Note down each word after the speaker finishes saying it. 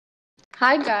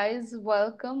Hi guys,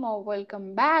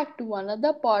 welcome back to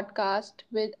another podcast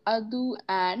with Adu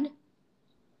and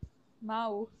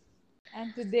Mao.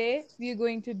 And today we are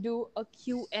going to do a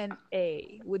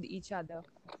Q&A with each other.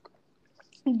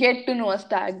 Get to Know Us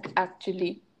tag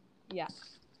actually. Yeah.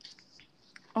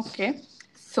 Okay.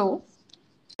 So,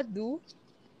 Adu,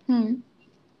 hmm,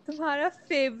 तुम्हारा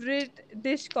favorite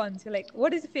dish कौन सी? Like,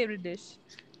 what is your favorite dish?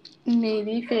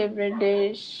 मेरी favourite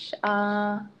dish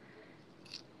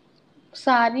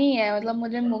सारी है मतलब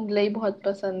मुझे मुगलई बहुत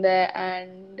पसंद है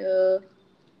एंड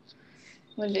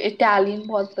मुझे इटालियन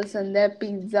बहुत पसंद है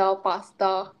पिज्ज़ा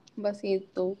पास्ता बस ये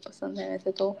तो पसंद है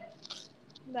वैसे तो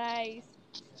Nice.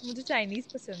 मुझे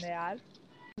Chinese पसंद है यार.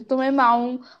 तुम्हें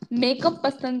माऊ मेकअप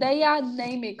पसंद है या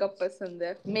नहीं मेकअप पसंद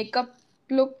है मेकअप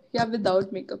लुक या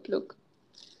विदाउट मेकअप लुक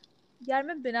यार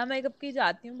मैं बिना मेकअप के ही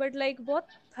जाती हूँ बट लाइक बहुत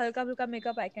हल्का फुल्का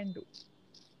मेकअप आई कैन डू.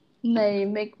 नहीं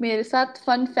मेरे साथ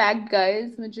फन फैक्ट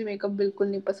गाइस मुझे मेकअप बिल्कुल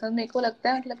नहीं पसंद मेरे को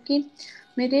लगता है मतलब कि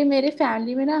मेरे मेरे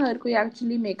फैमिली में ना हर कोई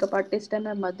एक्चुअली मेकअप आर्टिस्ट है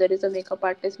my mother is a makeup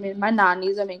artist my नानी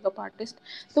इज़ अ मेकअप आर्टिस्ट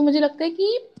तो मुझे लगता है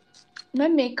कि मैं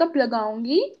मेकअप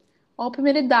लगाऊंगी और फिर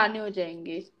मेरे दाने हो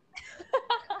जाएंगे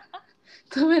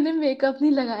तो मैंने मेकअप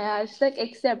नहीं लगाया आज तक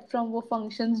एक्सेप्ट फ्रॉम वो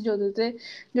फंक्शंस जो होते थे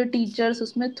जो टीचर्स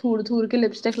उसमें थूड़ थूड़ के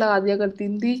लिपस्टिक लगा दिया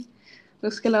करती थी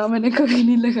उसके अलावा मैंने कभी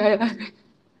नहीं लगाया है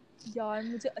यार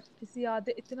मुझे अच्छे से याद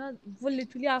है इतना वो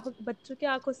लिटरली आंखों बच्चों की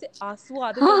आंखों से आंसू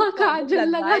आते थे वो हाँ काजल काजल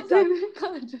लगाए लगाते जा. हुए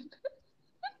काजल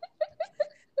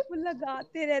वो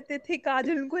लगाते रहते थे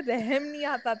काजल उनको रहम नहीं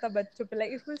आता था बच्चों पे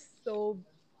like it was so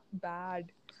bad.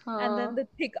 And then हाँ द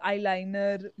थिक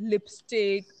आईलाइनर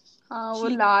लिपस्टिक हाँ वो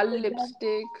चीक्स लाल को एकदम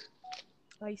लिपस्टिक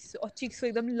और चीक्स को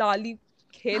एकदम लाली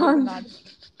खेद हाँ बना दे.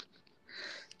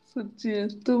 सच्ची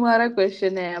तुम्हारा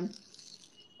क्वेश्चन है अब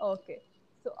ओके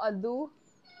सो अदू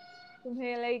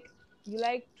तुम्हें लाइक यू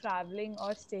लाइक ट्रैवलिंग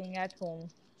और staying at home.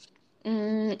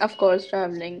 Of course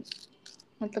travelling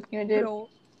मतलब कि मुझे ब्रो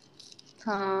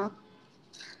हाँ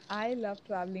I love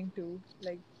travelling to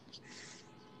like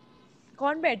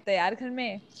कौन बैठता है यार घर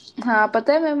में. हाँ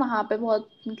पता है मैं वहां पे बहुत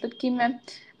मतलब कि मैं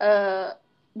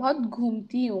बहुत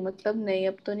घूमती हूँ मतलब नहीं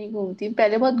अब तो नहीं घूमती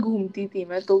पहले बहुत घूमती थी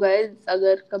मैं तो गाइस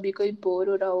अगर कभी कोई बोर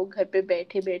हो रहा हो घर पे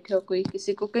बैठे बैठे और कोई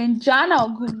किसी को कहीं जाना हो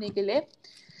घूमने के लिए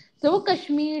तो वो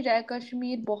कश्मीर जाए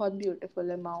कश्मीर बहुत ब्यूटीफुल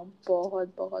है माँ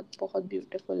बहुत बहुत बहुत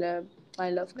ब्यूटीफुल है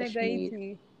आई लव मैं गई कश्मीर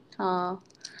थी. हाँ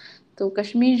तो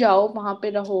कश्मीर जाओ वहां पे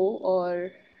रहो और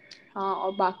हाँ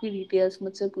और बाकी डिटेल्स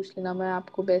मुझसे पूछ लेना मैं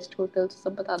आपको बेस्ट होटल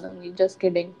सब बता दूंगी जस्ट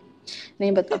किडिंग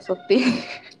नहीं बता सकती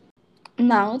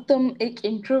नाउ तुम एक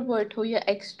इंट्रोवर्ट हो या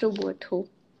एक्सट्रोवर्ट हो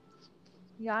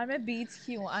यार मैं बीच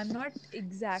की हूँ. I am not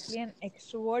exactly an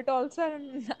extrovert also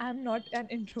I am not an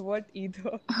introvert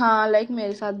either. हाँ लाइक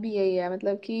मेरे साथ भी यही है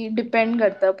मतलब कि डिपेंड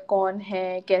करता है अब कौन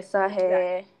है कैसा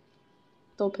है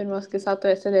तो फिर मैं उसके साथ तो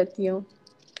ऐसे रहती हूँ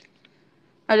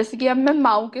और जैसे कि अब मैं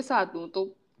माऊ के साथ हूँ तो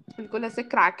बिल्कुल ऐसे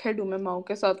क्रैक हेड हूँ मैं माऊ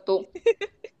के साथ तो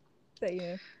सही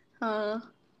है. हाँ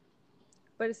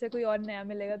पर इससे कोई और नया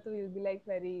मिलेगा तो you be like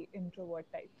very introvert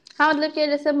type. हाँ मतलब कि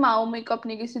जैसे माऊ मेरे को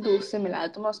अपने किसी दोस्त से मिला है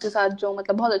तो मैं उसके साथ जो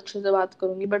मतलब बहुत अच्छे से बात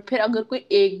करूंगी बट फिर अगर कोई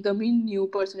एकदम ही न्यू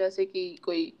पर्सन जैसे कि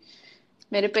कोई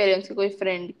मेरे पेरेंट्स की कोई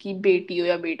फ्रेंड की बेटी हो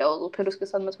या बेटा हो तो फिर उसके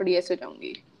साथ मैं थोड़ी ऐसे हो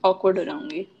जाऊंगी ऑकवर्ड हो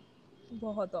जाऊंगी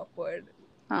बहुत awkward.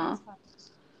 हाँ That's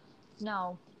fine.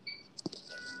 Now,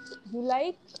 you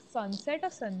like sunset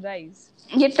or sunrise?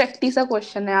 ये टट्टी सा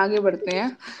क्वेश्चन है आगे बढ़ते हैं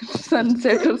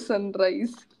सनसेट और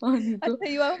सनराइज पानी तो अच्छा,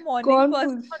 you are a morning कौन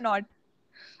person पूछ or not?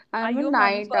 I Are am a you a morning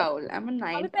night person? Owl I am a अबे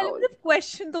नाइट पहले आउल मुझे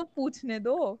क्वेश्चन तो पूछने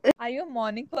दो. Are you a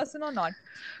morning person or not?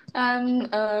 I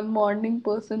am morning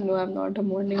person no I am not a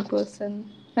morning person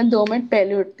मैं 2 minute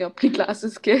पहले उठती हूँ अपनी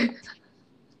क्लासेस के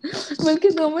बल्कि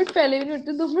 2 मिनट पहले भी नहीं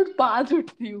उठती 2 मिनट बाद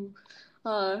उठती हूँ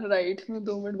हाँ राइट मैं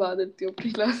 2 मिनट बाद उठती हूँ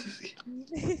अपनी क्लासेस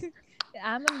के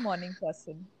I'm a morning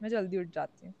person. मैं जल्दी उठ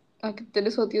जाती हूँ. कितने बजे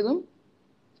सोती हो तुम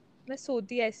मैं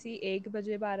सोती ऐसी 1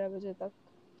 बजे 12 बजे तक.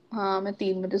 हाँ मैं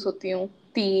 3 बजे सोती हूँ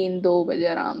 3-2 बजे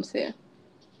आराम से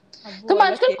अब वो तुम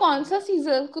अलग आजकल केस कौन है. सा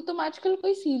सीजन को तुम आजकल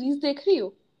कोई सीरीज देख रही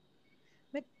हो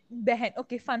मैं बहन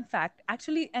okay fun fact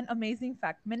actually an amazing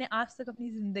fact मैंने आज तक अपनी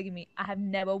जिंदगी में I have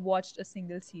never watched a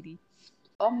single series.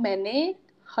 और मैंने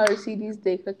हर सीरीज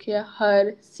देख रखी है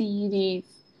हर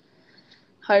सीरीज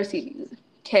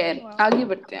खैर आगे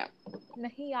बढ़ते हैं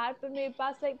नहीं यार पर मेरे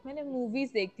पास लाइक मैंने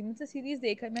मूवीज देखती मुझसे सीरीज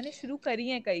देखा है मैंने शुरू करी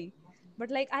है कई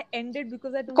but like I ended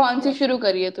because I don't कौन सी वॉच. शुरू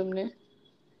करी है तुमने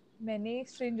मैंने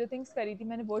स्ट्रेंजर थिंग्स करी थी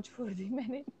मैंने वो छोड़ दी.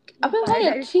 मैंने अबे वेम्पायर भाई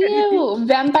डायरीज अच्छी करी है थी वो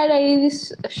वैम्पायर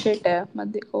डायरीज शिट है मत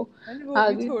देखो मैंने वो भी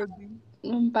आगे छोड़ दी.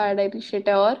 वैम्पायर डायरीज शिट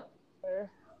है और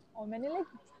और मैंने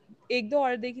लाइक एक दो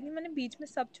और देखी थी मैंने, बीच में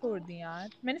सब छोड़ दिए यार।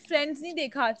 मैंने फ्रेंड्स नहीं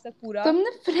देखा आज तक पूरा।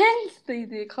 तुमने फ्रेंड्स नहीं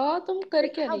देखा? तुम कर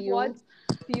Like क्या I have रही हो? watched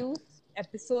few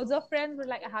episodes of Friends, but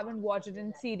like I haven't watched it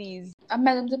in series. अब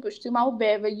मैं तुमसे पूछती हूँ, माओ,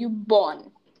 where were you born?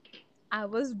 I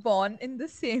was born in the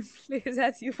same place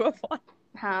as you were born.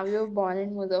 हाँ, you were born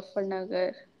in Muzaffarnagar.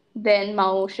 Then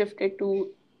Mao shifted to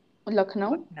Lucknow,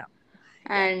 Lucknow. Yeah.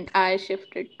 and I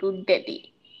shifted to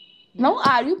Delhi. Now, Yes.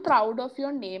 are you proud of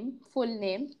your name, full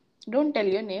name? Don't tell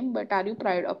your name, but are you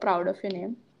proud of your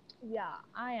name? Yeah,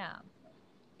 I am.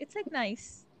 It's like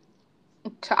nice.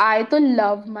 I तो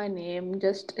love my name,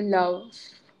 just love.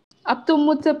 अब तुम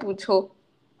मुझसे पूछो।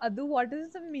 Adu, what is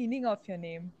the meaning of your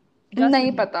name? Just the नहीं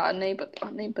name. पता, नहीं पता,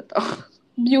 नहीं पता।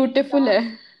 Beautiful Yeah.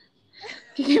 है,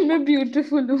 क्योंकि मैं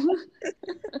ब्यूटीफुल हूँ।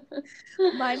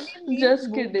 My name means just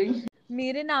moon. Kidding.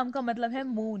 मेरे नाम का मतलब है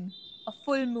moon. A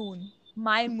full moon.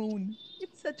 My moon.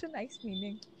 It's such a nice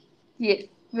meaning. Yes,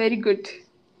 very good.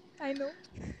 I know.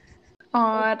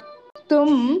 और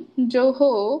तुम जो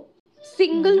हो,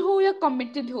 सिंगल Hmm. हो या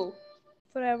कमिटेड हो?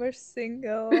 Forever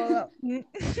single.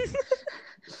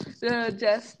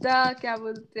 जस्ट क्या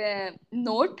बोलते हैं,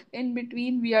 not in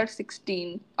between we are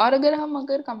 16। और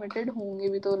अगर कमिटेड होंगे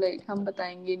भी तो लाइक हम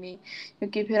बताएंगे नहीं,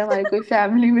 क्योंकि फिर हमारी कोई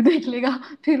फैमिली भी देख लेगा।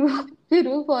 फिर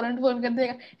वो फौरन फोन कर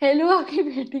देगा, हेलो, आपकी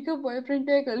बेटी का बॉयफ्रेंड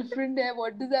है, गर्लफ्रेंड है,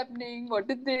 what is happening,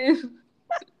 what is this?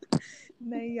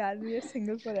 नहीं यार, we are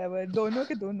single forever. दोनों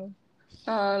के दोनों.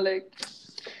 Like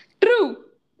true.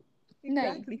 नहीं,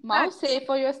 Exactly. माउथ Facts. Say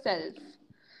for yourself.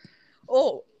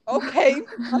 Oh, okay.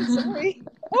 I'm sorry.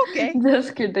 Okay.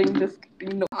 Just kidding, just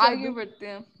kidding, no. अच्छा आगे अदु, बढ़ते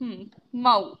हैं।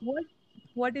 माउ, what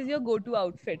what is your go-to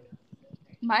outfit?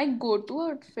 My go to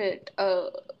outfit,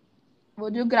 वो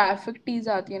जो ग्राफिक टीज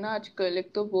आती है ना आजकल,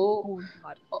 एक तो वो, Oh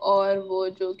यार, और वो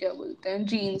जो क्या बोलते हैं,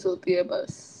 जीन्स होती है,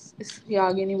 बस इसके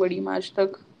आगे नहीं बढ़ी मैं आज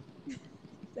तक।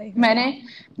 सही में मैंने यार.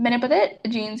 मैंने पता है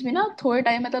जीन्स भी ना थोड़े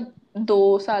टाइम, मतलब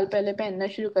 2 साल पहले पहनना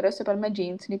शुरू करा। उससे पहले मैं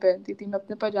जीन्स नहीं पहनती थी, मैं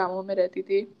अपने पजामों में रहती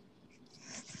थी।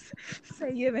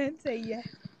 सही है बहन, सही है.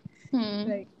 हम्म।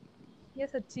 Like, ये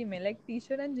सच्ची में like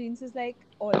t-shirt and jeans is like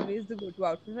always the go-to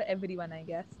outfit for everyone, I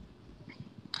guess.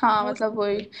 हाँ, Most मतलब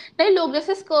वही। people. नहीं, लोग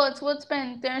जैसे स्कर्ट्स वर्ट्स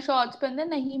पहनते हैं, शॉर्ट्स पहनते हैं,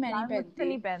 नहीं, मैं नहीं यार मुझसे पहनती।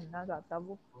 नहीं पहनना चाहता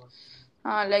वो.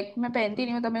 हाँ, लाइक मैं पहनती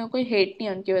नहीं, मतलब मेरे को कोई हेट नहीं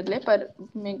है उनके बदले, पर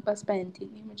मैं बस पहनती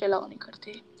नहीं, मुझे अलाउ नहीं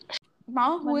करती।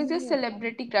 माओ, हु मन इज भी योर नहीं होता.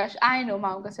 Celebrity crush? आई नो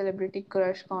माओ का सेलिब्रिटी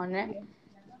क्रश कौन है। Yeah.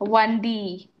 1D।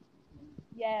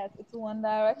 Yes, it's One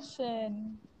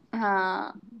Direction.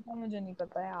 हाँ, मुझे नहीं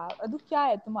पता यार. अदु क्या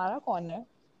है, तुम्हारा कौन है?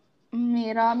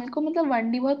 मेरे को मतलब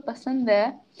 1D बहुत पसंद है।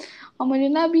 और मुझे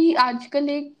ना अभी आजकल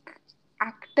एक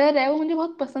एक्टर है, वो मुझे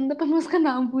बहुत पसंद है, पर मैं उसका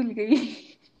नाम भूल गई।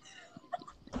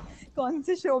 कौन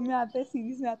से शो में आता है,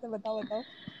 सीरीज में आता है, बताओ बताओ.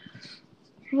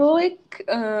 वो एक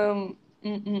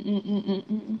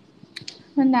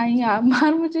नहीं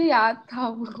यार, मुझे याद था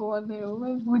वो कौन है, वो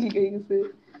मैं भूल गई उसे।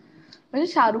 मुझे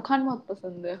शाहरुख खान बहुत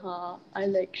पसंद है, हाँ, I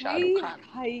like I Shahrukh Khan.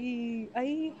 हाय,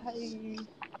 आई हाय.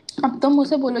 अब तुम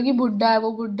मुझसे बोलोगी बुड्ढा है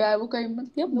वो, बुड्ढा है वो, कहीं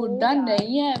मतलब नो बुड्ढा यार.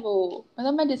 नहीं है वो।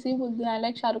 मतलब मैं जैसे ही बोलती हूँ I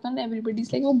like Shahrukh Khan, everybody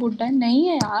like वो बुड्ढा नहीं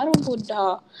है यार, वो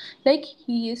बुड्ढा, लाइक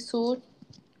ही इज सो यार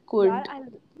good.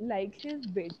 I like his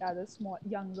beta, the small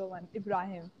younger one,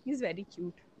 Ibrahim. He's very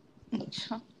cute.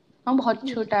 अच्छा, हाँ, बहुत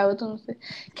छोटा है वो तुमसे।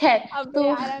 खैर, अबे तो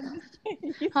यार, I'm just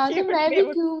saying he's हाँ, तो cute. मैं भी They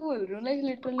would. क्यों बोल रही हूँ, लाइक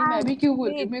लिटरली मैं And भी क्यों बोल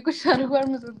रही हूँ, wait, मेरे को शाहरुख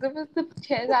खान पसंद है, बस सिर्फ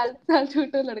 6 साल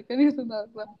छोटा लड़का नहीं सुना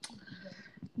था।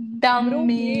 डम bro,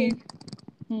 me. wait,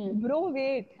 hmm. bro,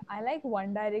 wait. I like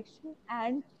One Direction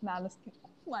and Maneskin.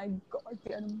 Oh my God,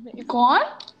 they're amazing. कौन?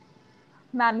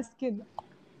 Maneskin.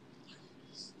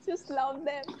 Just love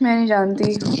them. मैं नहीं जानती।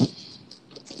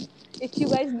 If you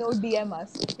guys know, DM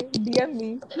us, okay? DM me.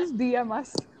 Just DM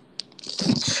us.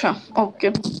 अच्छा, okay.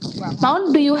 Wow, now do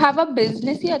Maneskin. You have a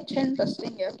business? ये अच्छा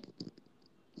interesting है।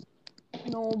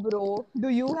 No, bro. Do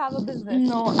you have a business?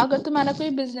 No, अगर तुम्हारा कोई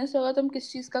बिजनेस होगा, तुम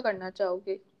किस चीज का करना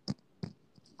चाहोगे?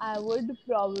 I would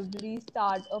probably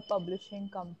start a publishing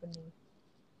company.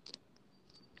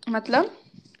 मतलब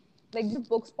Like जो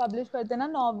books publish करते हैं ना,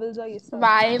 novels और ये सब.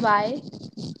 Why?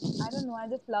 I don't know, I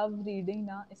just love reading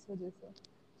ना, इस वजह से.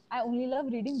 I only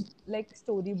love reading like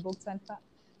story books and that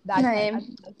kind. नहीं, I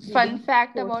don't like fun reading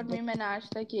fact quote about me, books. मैंने आज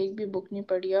तक एक भी बुक नहीं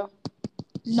पढ़ी है।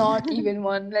 नॉट इवन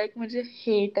वन, लाइक मुझे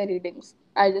हेट है रीडिंग्स,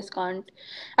 आई जस्ट कांट।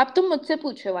 अब तुम मुझसे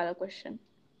पूछे वाला क्वेश्चन।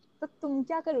 तो तुम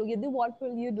क्या करोगे? What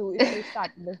will you do if you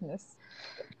start a business?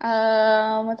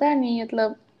 पता नहीं,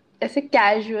 मतलब ऐसे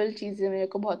कैजुअल चीजें मेरे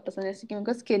को बहुत पसंद है, जैसे कि मेरे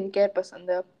को स्किन केयर पसंद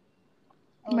है।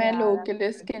 Oh मैं yeah, लोगों के that's लिए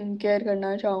good. स्किन केयर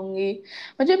करना चाहूंगी।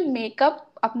 मुझे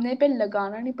मेकअप अपने पे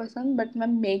लगाना नहीं पसंद, बट मैं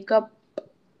मेकअप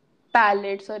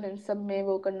पैलेट्स और इन सब में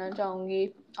वो करना चाहूंगी।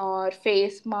 और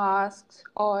फेस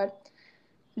मास्क और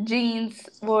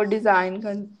जीन्स वो डिजाइन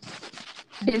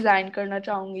करना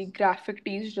चाहूंगी, ग्राफिक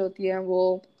टीज जो होती है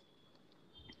वो।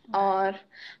 नाइस। और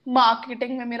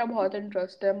मार्केटिंग में मेरा बहुत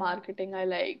इंटरेस्ट है, मार्केटिंग आई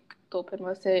लाइक, तो फिर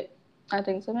मैं उसे आई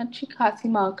थिंक से मैं अच्छी खासी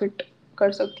मार्केट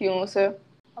कर सकती हूँ उसे।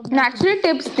 अब मैं मैं खुद। एक्चुअली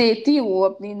टिप्स देती हूँ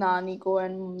अपनी नानी को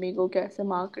एंड मम्मी को कैसे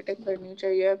मार्केटिंग करनी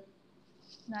चाहिए।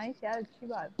 नाइस यार, अच्छी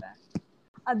बात है।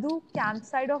 अदू, कैंप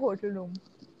साइड और होटल रूम?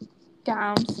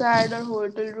 कैंप साइड और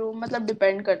होटल रूम मतलब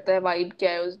डिपेंड करता है वाइब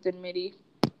क्या है उस दिन मेरी।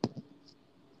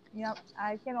 Yeah,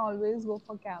 I can always go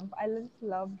for camp. I just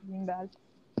love doing that,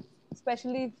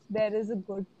 especially if there is a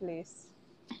good place.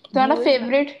 तुम्हारा View is nice.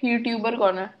 Favourite YouTuber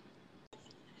कौन है?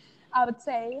 I would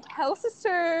say Hell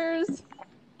Sisters.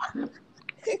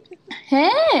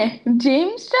 हैं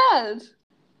James Charles.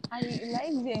 I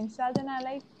like James Charles and I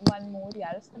like one more.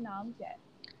 यार उसका नाम क्या है?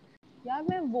 यार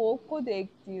मैं वो को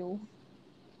देखती हूँ.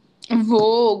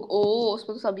 वोग, ओ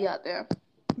उसमें तो सभी आते हैं।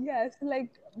 Yes, like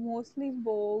mostly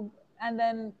Vogue and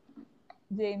then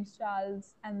James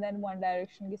Charles and then One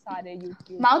Direction के सारे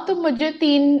YouTube माओ पे. तुम मुझे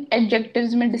 3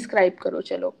 एडजेक्टिव्स में डिस्क्राइब करो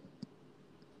चलो।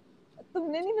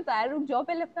 तुमने नहीं बताया, रुक जाओ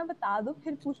पहले अपना बता दो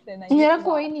फिर पूछ लेना ये मेरा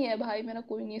कोई सवाल. नहीं है भाई, मेरा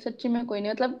कोई नहीं है सच्ची में, कोई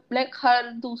नहीं, मतलब लाइक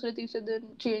हर दूसरे तीसरे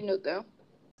दिन चेंज होते हैं।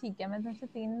 ठीक है, मैं तुमसे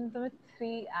तुम्हें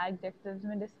थ्री एडजेक्टिव्स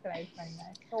में डिस्क्राइब करना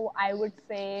है. तो I would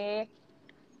say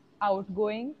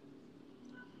outgoing,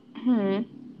 hmm.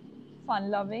 Fun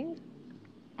loving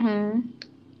hmm.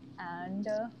 And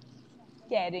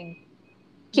caring. You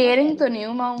are caring तो केयरिंग. नहीं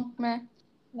हूँ माऊ मैं।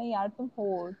 नहीं यार तुम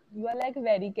हो. You are like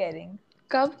very caring.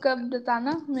 कब कब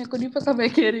बताना, मेरे को नहीं पता मैं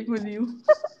केयरिंग वाली हूँ।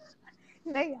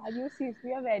 नहीं यार, you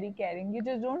seriously are very caring. You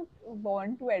just don't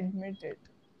want to admit it.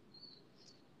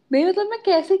 नहीं मतलब मैं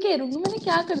कैसे केयरिंग हूँ, मैंने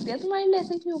क्या कर दिया तुम्हारे लिए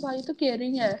ऐसे क्यों भाई, तो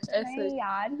केयरिंग है ऐसे। नहीं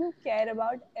यार, यू केयर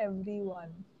अबाउट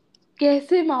एवरीवन.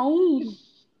 कैसे माऊ,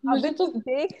 अबे मुझे तू तो।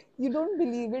 देख, you don't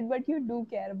believe it but you do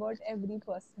care about every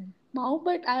person. माऊ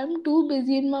but I am too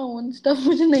busy in my own stuff,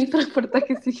 मुझे नहीं फर्क पड़ता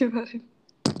किसी के बारे में।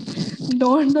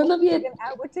 डोंट मतलब ये। Okay, then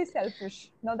I would say selfish.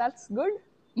 Now that's good.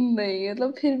 नहीं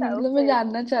मतलब फिर भी मतलब मैं Selfish.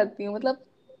 जानना चाहती हूँ, मतलब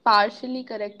पार्शली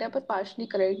करेक्ट है पर पार्शली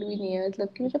करेक्ट भी नहीं है, मतलब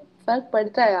कि मुझे फर्क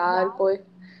पड़ता है यार यार कोई।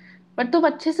 बट तुम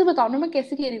अच्छे से बताओ ना मैं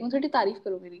कैसे कह रही हूँ, थोड़ी तारीफ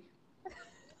करो मेरी।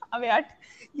 अब यार,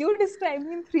 you describe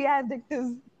me in three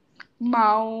adjectives.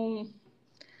 माऊ,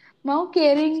 माऊ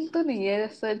केयरिंग तो नहीं है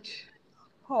सच।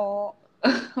 हो.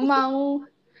 माऊ,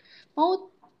 माऊ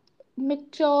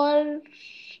मेच्योर,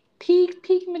 ठीक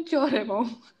ठीक मेच्योर है माऊ।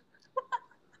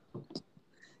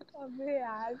 अबे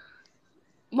यार.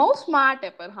 माऊ स्मार्ट है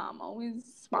पर, हाँ माऊ is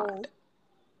Oh, smart.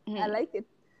 I like it.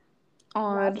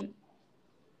 और Last.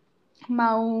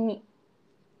 माऊ,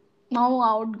 माऊ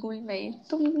आउट गोइंग नहीं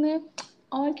तुमने।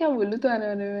 और क्या बोलूं तुम्हारे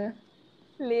बारे में।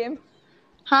 Lame.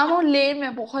 हाँ माऊ लेम है,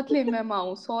 बहुत लेम है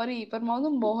माऊ, सॉरी पर माऊ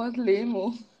तुम बहुत लेम हो।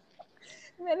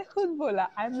 मैंने खुद बोला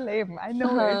I'm lame. I know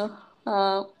it. हाँ।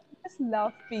 हाँ। I just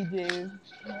love PJs.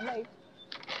 You know, like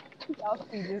love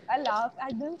PJs. I laugh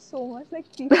at them so much. Like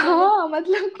people are like, हाँ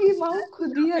मतलब कि माऊ "I'm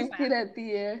खुद ही laughing, हंसती man." रहती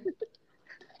है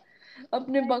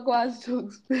अपने Like, बकवास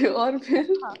जोक्स पे, और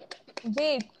फिर हाँ.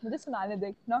 Wait, मुझे सुनाने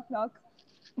दे. Knock knock.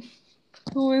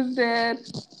 Who is there?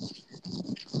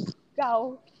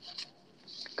 Cow.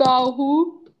 काहू।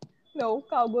 No,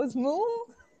 cow goes moo.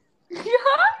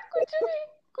 यार कुछ भी,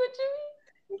 कुछ भी।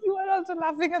 You are also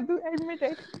laughing at to admit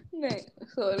it. नहीं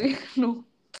sorry no.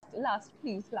 Last,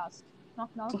 please, last.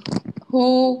 Knock knock.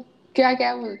 Who, क्या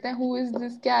क्या बोलते हैं, हु इज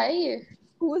दिस, क्या है ये?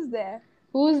 Who's there?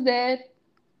 Who is there?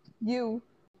 You.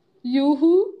 You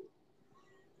who?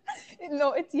 No,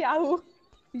 it's Yahoo.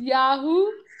 Yahoo?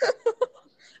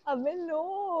 Abhi,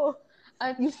 no.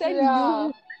 You said अच्छा। you.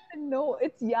 I said, no,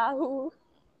 it's Yahoo.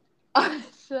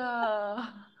 अच्छा।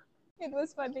 It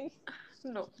was funny.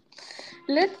 No,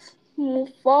 let's move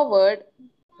forward.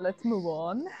 Let's move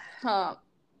on. हाँ।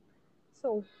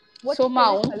 So, what's so your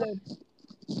माऊ, favorite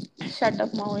color? Shut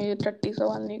up माऊ, ये टट्टी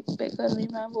सवाल नहीं पे कर रही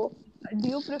मैं वो। Do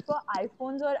you prefer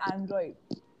iPhones or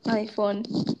Android? IPhone.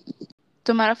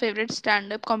 तुम्हारा फेवरेट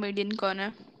स्टैंड अप कॉमेडियन कौन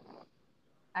है?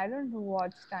 I don't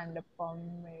watch stand-up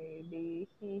comedy.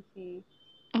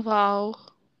 Wow,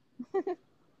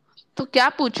 तो क्या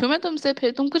पूछूं मैं तुमसे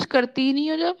फिर, तुम कुछ करती ही नहीं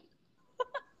हो जब।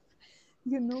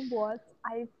 You know what?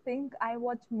 I think I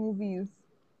watch movies.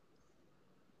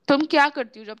 तुम क्या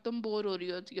करती हो जब तुम बोर हो रही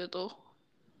होती हो तो?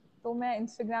 तो मैं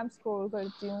इंस्टाग्राम स्क्रॉल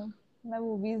करती हूँ, मैं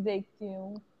मूवीज देखती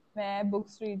हूँ, मैं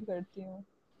बुक्स रीड करती हूँ.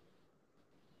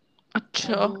 I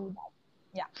अच्छा। do that.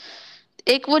 Yeah.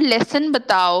 एक वो लेसन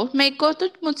बताओ मेरे को, तो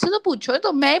मुझसे तो पूछो,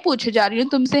 तो मैं ही पूछे जा रही हूँ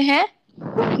तुमसे, हैं? तुम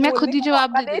मैं बोलने खुद ही का जवाब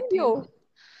मौका दे दे रही देती हो. हूँ।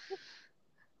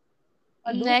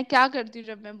 अदू. मैं क्या करती हूँ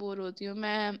जब मैं बोर होती हूँ,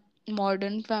 मैं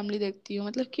मॉडर्न फैमिली देखती हूँ,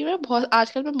 मतलब कि मैं बहुत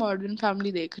आजकल मैं मॉडर्न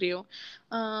फैमिली देख रही हूँ।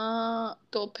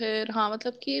 तो फिर हाँ,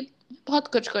 मतलब कि बहुत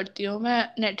कुछ करती हूँ मैं,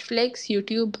 नेटफ्लिक्स,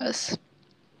 यूट्यूब, बस।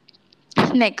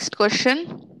 नेक्स्ट क्वेश्चन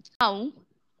आऊँ।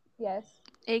 यस।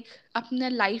 एक अपना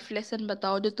लाइफ लेसन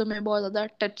बताओ जो तुम्हें बहुत ज्यादा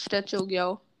टच टच हो गया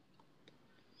हो।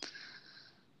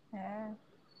 है।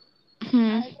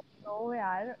 हम्म। आई डोंट नो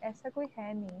यार, ऐसा कोई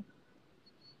है नहीं।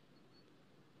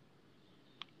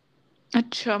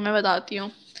 अच्छा, मैं बताती हूँ।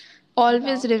 बताओ।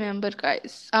 ऑलवेज रिमेम्बर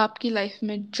गाइस, आपकी लाइफ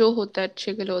में जो होता है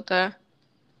अच्छे के लिए होता है।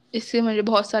 इससे मुझे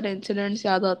बहुत सारे इंसिडेंट्स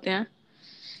याद आते हैं ओ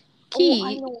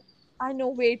कि आई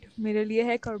नो, वेट, मेरे लिए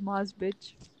है karmas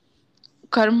beach.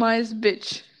 Karma is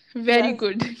beach. Very yes,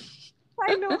 good.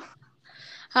 I know.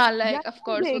 हाँ, यार लाइक ऑफ मैंने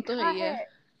कोर्स वो तो है देखा ही है, है।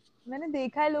 मैंने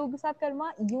देखा है लोगों के साथ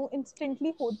कर्मा यूं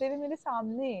इंस्टेंटली होते हुए मेरे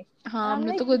सामने, एंड हाँ, आई एम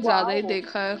हमने तो लाइक कुछ ज्यादा ही वाओ।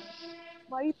 देखा है।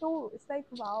 वही तो, इट्स लाइक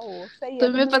वाओ, सही है, तुम्हें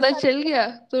तुमने मेरे पता साथ चल किया।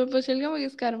 गया, तुम्हें पता चल गया मैं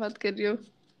किस बारे में बात कर रही हूँ।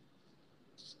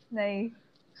 नहीं।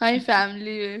 हाँ,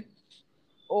 फैमिली में।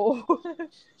 ओ।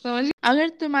 समझ गई? अगर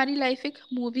तुम्हारी लाइफ एक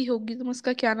मूवी होगी तुम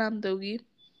उसका क्या नाम दोगी?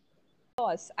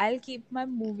 chaos, I'll keep my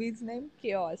movie's name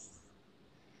chaos.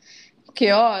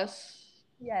 chaos।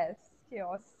 Yes,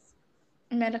 chaos.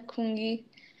 मैं रखूंगी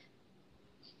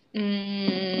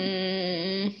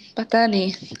पता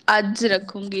नहीं, आज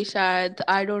रखूंगी शायद,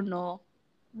 आई डोंट नो।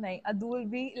 नहीं, अदू will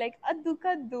be like अद्दू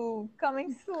कद्दू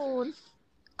coming soon.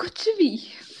 कुछ भी।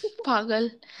 पागल।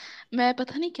 मैं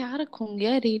पता नहीं क्या रखूंगी,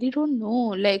 I really don't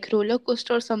know, like roller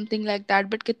coaster और समथिंग लाइक दैट,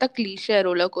 बट कितना क्लीशे है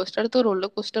रोलर कोस्टर, तो रोलर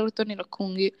कोस्टर तो नहीं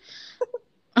रखूंगी।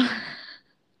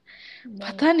 नहीं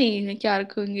पता यार। नहीं मैं क्या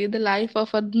रखूंगी, द लाइफ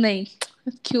ऑफ अ, नहीं।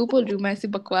 क्यों बोल रही हूँ मैं ऐसी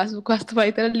बकवास बकवास,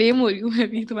 तुम्हारी तरह लेम हो रही हूँ मैं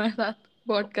भी तुम्हारे साथ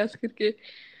पॉडकास्ट करके।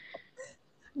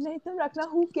 नहीं, तुम रखना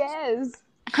who cares.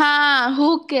 हाँ,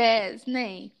 हु केयर्स,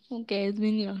 नहीं, हु केयर्स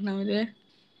भी नहीं रखना मुझे।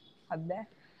 हद है।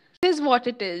 It is what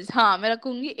it is, हाँ मैं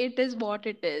रखूंगी it is what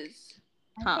it is.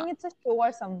 I हाँ, think it's a show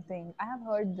or something. I have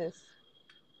heard this.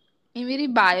 ये मेरी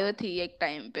बायो थी एक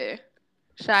टाइम पे,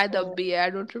 शायद अब Oh, भी है, आई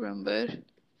डोंट रिमेम्बर।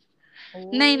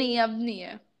 नहीं नहीं, oh, अब नहीं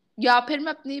है। या फिर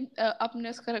मैं अपने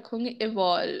उसका रखूंगी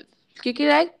इवॉल्व, क्योंकि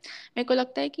लाइक मेरे को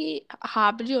लगता है कि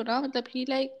आप जो हो ना, मतलब कि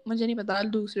लाइक मुझे नहीं पता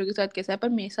दूसरों के साथ कैसा है, पर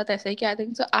मेरे साथ ऐसा है कि I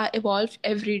think so I evolve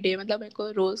every day, मतलब मेरे को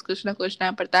रोज कुछ ना कुछ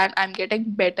नया पड़ता है, and I am getting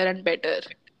better and better.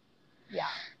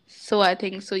 yeah, so I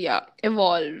think so या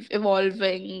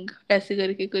इवॉल्विंग ऐसे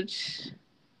करके कुछ।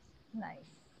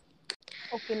 nice.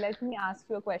 Okay, let me ask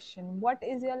you a question. What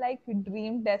is your like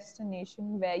dream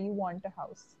destination where you want a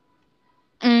house?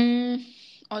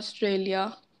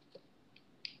 Australia.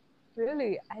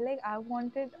 Really? I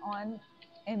want it on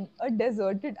in a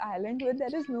deserted island where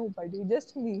there is nobody,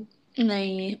 just me.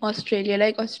 नहीं, Australia,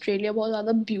 like Australia बहुत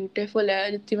ज़्यादा beautiful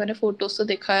है जितनी मैंने photos तो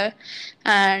देखा है।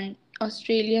 And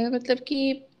Australia में मतलब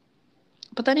कि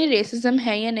पता नहीं रेसिज्म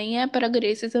है या नहीं है, पर अगर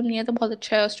रेसिज्म नहीं है तो बहुत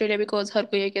अच्छा है ऑस्ट्रेलिया, बिकॉज हर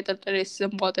कोई ये कहता है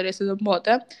रेसिज्म बहुत है, रेसिज्म बहुत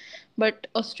है। But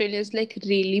Australia is like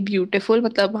really beautiful,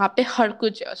 मतलब वहाँ पे हर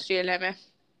कुछ है ऑस्ट्रेलिया में।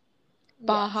 Yes.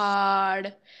 पहाड़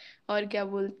और क्या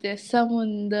बोलते हैं,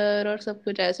 समुंदर और सब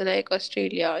कुछ ऐसा, like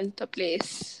Australia is the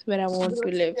place where I want to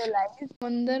live. Industrialized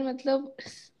समुंदर मतलब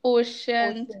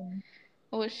ओशन, ocean.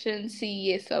 ओशन सी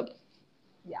ये सब।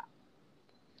 Yeah.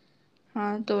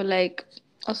 हाँ, तो like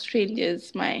Australia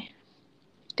is my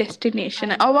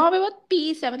destination है, And और वहाँ पे बहुत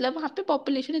पीस है, मतलब वहाँ पे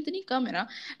पॉपुलेशन इतनी कम है ना।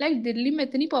 लाइक दिल्ली में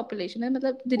इतनी पॉपुलेशन है,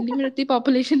 मतलब दिल्ली में इतनी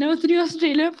पॉपुलेशन है उतनी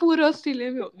ऑस्ट्रेलिया में, पूरे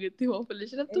ऑस्ट्रेलिया में होगी इतनी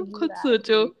पॉपुलेशन, अब तुम खुद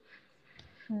सोचो। exactly.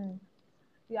 Hmm.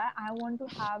 Yeah, I want to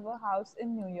have a house in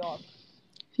New York.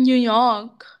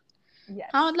 New York. हाँ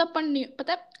Yes. मतलब, पर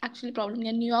पता है एक्चुअली प्रॉब्लम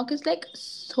है, New York is like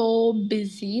so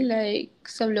busy, like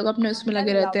सब लोग अपने उसमें I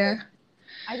लगे love रहते it. हैं।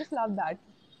 I just love that.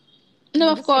 No,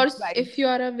 The of city course, if you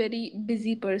vibes. are a very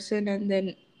busy person and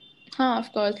then, हाँ,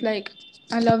 of course, like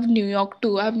I love New York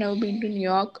too. I've never been to New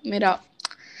York. मेरा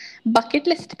bucket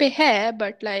list पे है,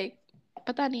 but like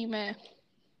पता नहीं, मैं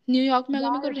New York में अगर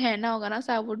मेरे Yeah, को रहना होगा ना,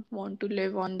 so I would want to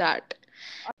live on that.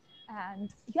 and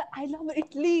yeah, I love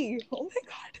Italy. Oh my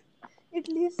God.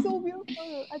 Italy is so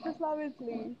beautiful. I just love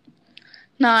Italy.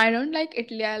 No, I don't like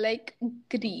Italy. I like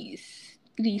Greece.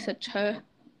 Greece अच्छा है।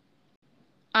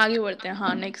 आगे बढ़ते हैं,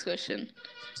 हाँ, next question.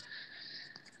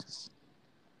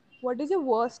 What is your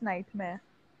worst nightmare?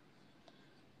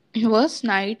 Worst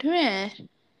nightmare?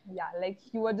 Yeah, like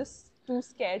you were just too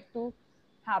scared to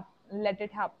let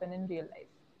it happen in real life.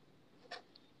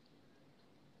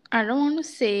 I don't want to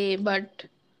say, but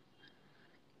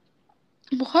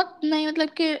बहुत नहीं, मतलब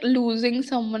कि losing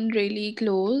someone really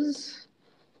close,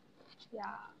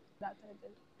 Yeah, that's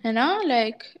it. है ना,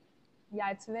 like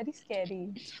Yeah, it's very scary.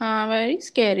 हाँ, very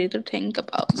scary to think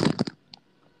about.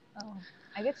 Oh,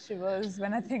 I get shivers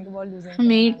when I think about losing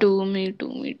Me personality. too, me too,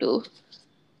 me too.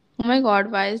 Oh my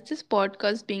god, why is this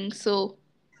podcast being so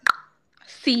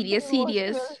serious? Emotional.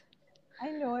 Serious.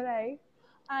 I know, right?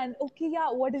 And okay, yeah,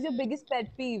 what is your biggest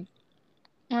pet peeve?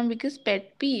 My biggest pet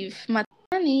peeve,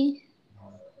 पता नहीं।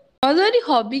 और तुम्हारी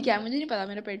hobby क्या है? मुझे नहीं पता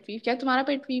मेरा पेट पीव क्या है। तुम्हारा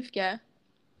पेट पीव क्या है?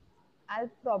 I'll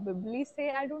probably say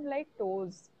I don't like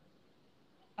toes.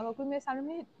 अगर कोई मेरे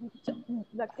सामने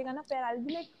रखेगा ना पैर, I'll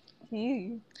be like,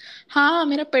 ही. हाँ,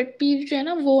 मेरा पेट पीव जो है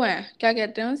ना वो है, क्या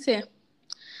कहते हैं उसे,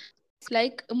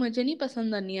 लाइक मुझे नहीं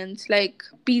पसंद अनियंस। लाइक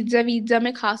पिज्जा वीज्जा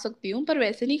मैं खा सकती हूँ पर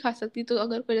वैसे नहीं खा सकती। तो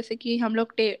अगर कोई जैसे कि हम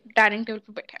लोग डाइनिंग टेबल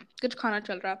पे बैठे हैं, कुछ खाना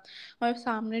चल रहा है और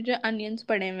सामने जो अनियंस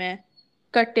पड़े हुए हैं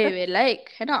कटे हुए, लाइक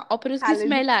है ना, और फिर उसकी सैलेड.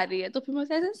 स्मेल आ रही है तो फिर मैं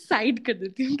उसे ऐसे साइड कर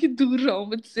देती हूँ कि दूर रहो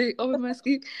मुझसे, और फिर मैं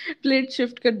उसकी प्लेट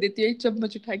शिफ्ट कर देती हूँ एक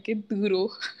चम्मच उठा के, दूर हो।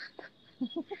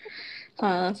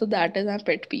 हाँ, so that is my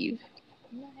pet पीव।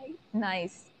 Nice.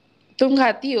 Nice. तुम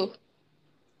खाती हो?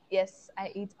 Yes, I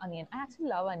eat onion. I actually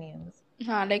love onions.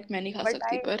 हाँ, लाइक मैं नहीं खा But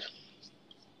सकती I, पर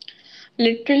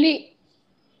लिटरली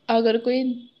अगर कोई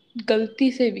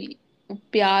गलती से भी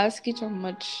प्याज की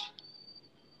चम्मच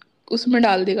उसमें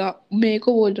डाल देगा, मेरे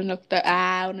को वो होने लगता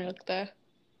है, होने लगता है,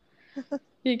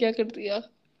 ये क्या कर दिया।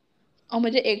 और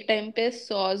मुझे एक टाइम पे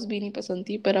सॉस भी नहीं पसंद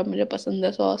थी पर अब मुझे पसंद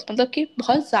है सॉस, मतलब कि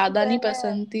बहुत ज्यादा नहीं same.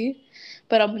 पसंद थी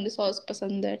पर अब मुझे सॉस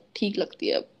पसंद है, ठीक लगती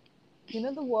है अब। You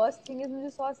know, the worst thing is मुझे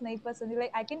sauce नहीं पसंद है.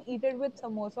 Like I can eat it with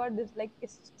samosa or this like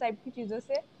इस type की चीजों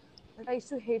से. But I used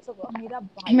to hate sauce. मेरा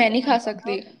भाई, मैं like नहीं my खा brother,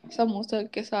 सकती समोसा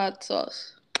के साथ sauce,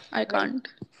 I like can't.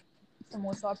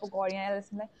 samosa or pakodiyan or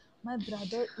something. Like my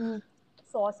brother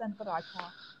eats sauce and paratha.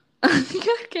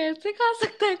 क्या, कैसे खा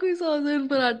सकता है कोई sauce and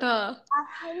paratha? I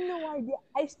have no idea.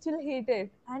 I still hate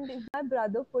it. And my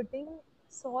brother putting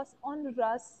sauce on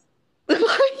Ras.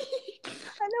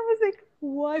 And I was like,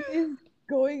 what is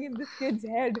going in this kid's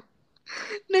head?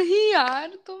 नहीं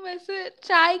यार, तुम ऐसे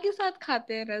चाय के साथ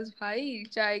खाते हैं रस भाई,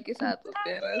 चाय के साथ होते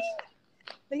हैं रस।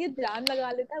 Exactly. Like, ये jam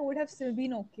लगा लेता है, would have still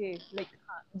been okay. Like,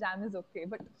 हाँ, jam is okay.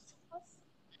 But sauce?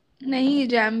 नहीं,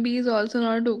 जैम भी इज ऑल्सो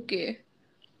नॉट ओके।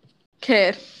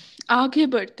 खैर, आगे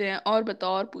बढ़ते हैं, और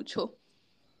बताओ, और पूछो।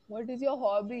 What is your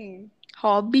hobby?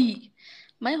 Hobby,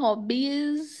 my hobby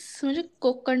is, मुझे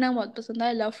कुक करना बहुत पसंद है,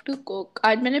 आई लव टू कुक।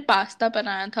 आज मैंने पास्ता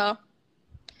बनाया था,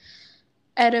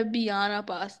 अरेबियाना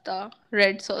पास्ता,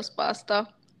 रेड सॉस पास्ता।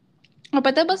 और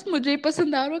पता है बस मुझे ही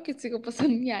पसंद आया और वो किसी को पसंद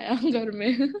नहीं आया घर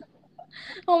में।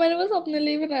 और मैंने बस अपने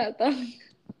लिए ही बनाया था।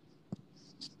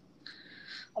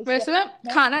 I swear. वैसे मैं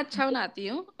मैं खाना अच्छा बनाती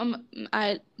हूँ,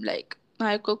 I like,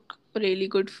 I cook really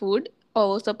good food, और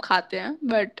वो सब खाते हैं,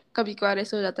 बट कभी कभार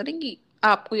ऐसे हो जाता है ना कि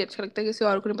आपको ही अच्छा लगता है, किसी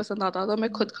और को नहीं पसंद आता, तो मैं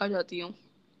खुद खा जाती हूँ।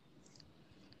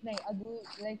 नहीं, Adu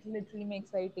like literally makes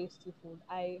very tasty food.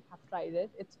 I have tried it.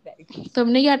 It's very tasty.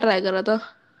 तुमने क्या ट्राई करा था?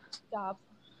 चाप.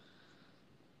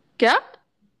 क्या?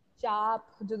 चाप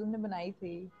जो तुमने बनाई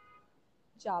थी.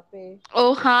 चापे.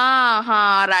 ओ हाँ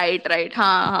हाँ, राइट राइट,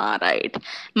 हाँ हाँ राइट।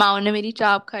 माओ ने मेरी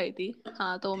चाप खाई थी,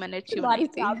 हाँ, तो मैंने अच्छी बनाई तुम्हारी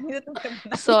थी। चाप नहीं तो तुमने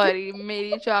बनाई. सॉरी,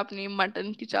 मेरी चाप नहीं,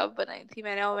 मटन की चाप बनाई थी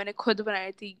मैंने, और मैंने खुद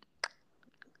बनाई थी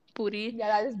पूरी।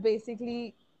 Yeah, that is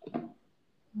basically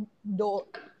do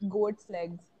goat's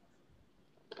legs.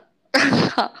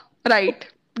 Right,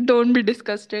 don't be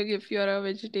disgusted if you are a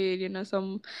vegetarian और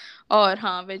सम, और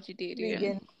हाँ, vegetarian,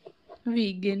 Vegan.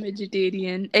 Vegan,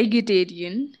 vegetarian,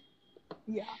 eggetarian.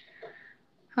 Yeah.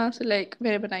 हाँ, सो लाइक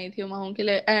मैंने बनाई थी माओ के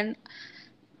लिए, एंड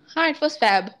हाँ, इट वाज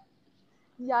फैब।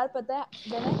 यार पता है,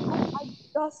 when I cook, I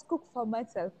just cook for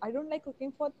myself. I don't like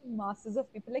cooking for masses of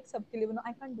people. Like सबके लिए बना.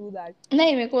 I can't do that.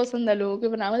 नहीं, मेरे को पसंद है लोगों के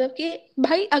बना, मतलब कि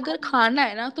भाई अगर And खाना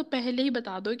है ना तो पहले ही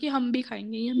बता दो कि हम भी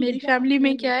खाएंगे। ये मेरी फैमिली में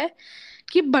exactly. क्या है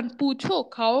कि पूछो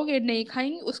खाओगे, नहीं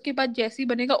खाएंगे, उसके बाद जैसे ही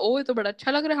बनेगा, ओ ये तो बड़ा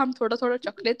अच्छा लग रहा है, हम थोड़ा थोड़ा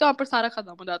चख लेते हैं, वहां पर सारा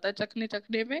खत्म हो जाता है चखने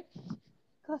चखने में।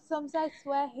 कसम से I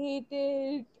swear I hate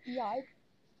it. यार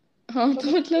हाँ, तो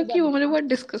मतलब मतलब कोई कि वो मुझे बनता. बहुत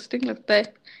डिस्गस्टिंग लगता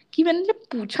है कि मैंने जब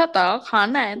पूछा था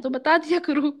खाना है तो बता दिया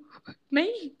करो।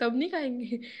 नहीं, तब नहीं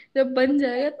खाएंगे, जब बन मुझसे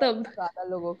जाएगा नहीं तब। बनता ज्यादा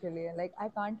लोगों के लिए. Like I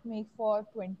can't make for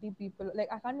 20 people.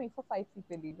 Like I can't make for 5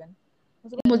 people even.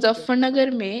 मुझे पता नहीं क्यों.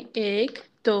 मुजफ्फरनगर में 1,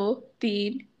 2,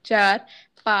 3, 4,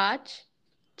 5,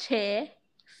 6,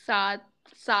 7,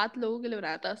 7 लोगों के लिए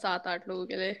बनाया था, 7, 8 लोगों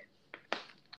के लिए।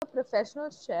 A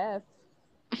professional chef.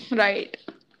 राइट,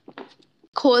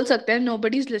 खोल सकते हैं,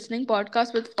 nobody is listening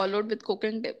podcast with followed with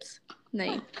cooking tips.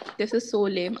 नहीं, दिस इज सो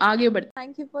लेम, आगे बढ़।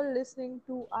 Thank you for listening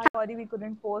to our. Sorry we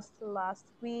couldn't post last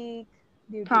week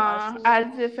due to our हाँ, show.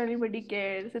 As if anybody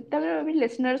cares, इतना मेरे अभी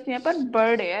listeners नहीं है पर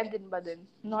बढ़ रहे हैं दिन ब दिन,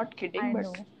 not kidding, I but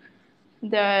know.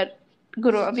 They are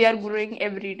grow, we are growing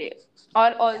every day.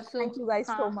 और Yeah. Also, Thank you guys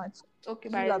हाँ, so much. Okay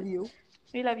We bye, love you.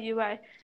 We love you, bye.